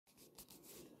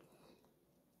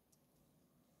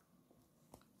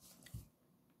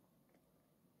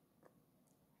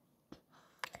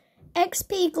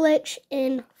XP glitch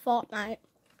in Fortnite.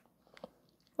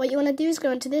 What you want to do is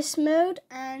go into this mode,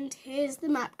 and here's the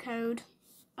map code.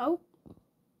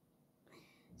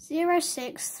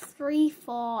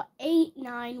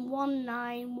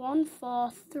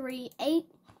 063489191438.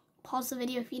 Pause the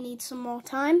video if you need some more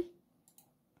time.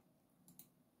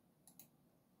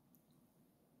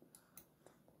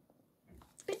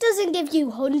 It doesn't give you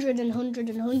 100 and 100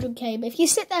 and 100k, but if you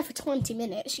sit there for 20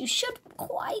 minutes, you should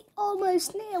quite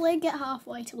almost nearly get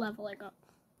halfway to leveling up.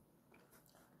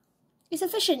 It's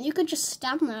efficient. You could just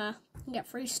stand there and get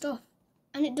free stuff.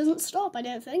 And it doesn't stop, I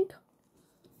don't think.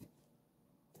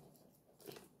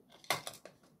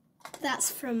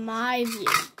 That's from my view.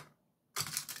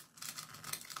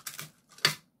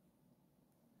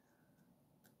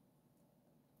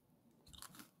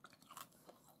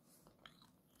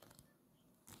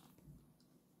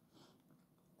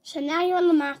 So now you're on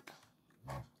the map.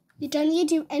 You don't need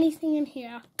to do anything in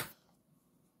here.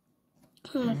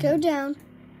 I'm going to go down.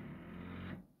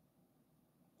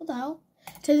 What the hell?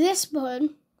 To this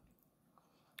button.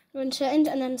 Go into end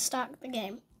and then start the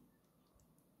game.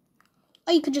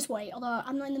 Or you could just wait, although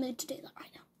I'm not in the mood to do that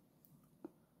right now.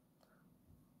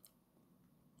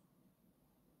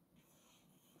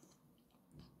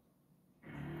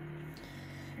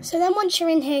 So then once you're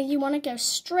in here, you want to go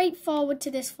straight forward to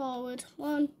this forward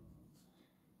one.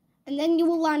 And then you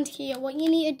will land here. What you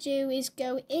need to do is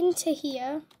go into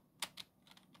here.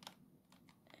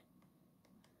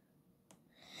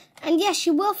 And yes,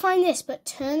 you will find this, but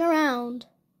turn around.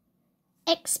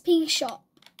 XP shop.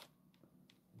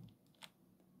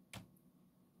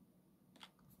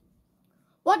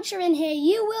 Once you're in here,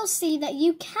 you will see that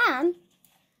you can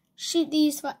shoot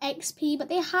these for XP, but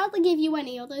they hardly give you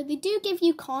any, although they do give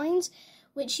you coins,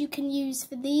 which you can use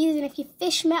for these, and if you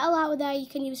fish metal out of there, you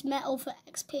can use metal for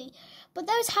XP. But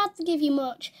those hardly give you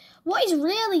much. What is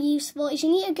really useful is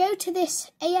you need to go to this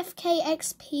AFK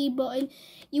XP button.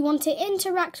 You want to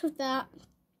interact with that.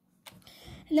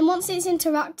 And then once it's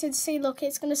interacted, see, look,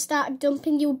 it's going to start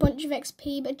dumping you a bunch of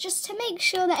XP, but just to make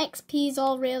sure that XP is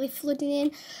all really flooding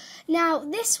in. Now,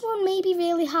 this one may be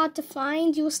really hard to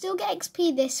find. You will still get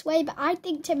XP this way, but I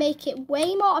think to make it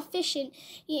way more efficient,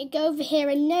 you go over here,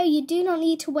 and no, you do not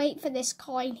need to wait for this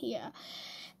coin here.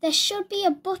 There should be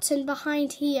a button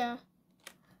behind here.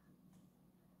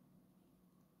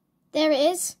 There it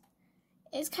is.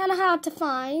 It's kind of hard to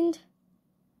find,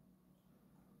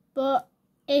 but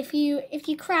if you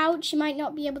crouch, you might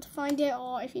not be able to find it,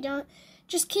 or if you don't,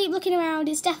 just keep looking around.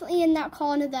 It's definitely in that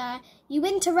corner there. You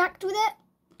interact with it.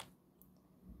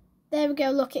 There we go,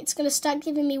 look, it's going to start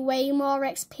giving me way more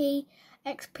XP.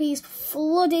 XP's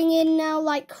flooding in now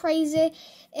like crazy.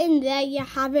 And there you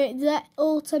have it, the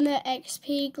ultimate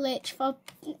XP glitch.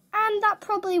 And that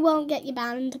probably won't get you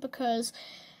banned because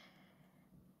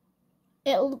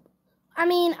it'll... I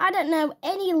mean, I don't know,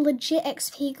 any legit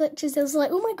XP glitches, there's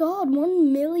like, oh my god,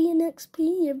 1 million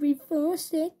XP every 4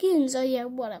 seconds. Oh yeah,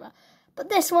 whatever. But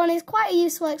this one is quite a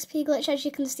useful XP glitch, as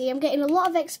you can see. I'm getting a lot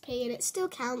of XP and it still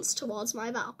counts towards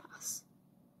my battle pass.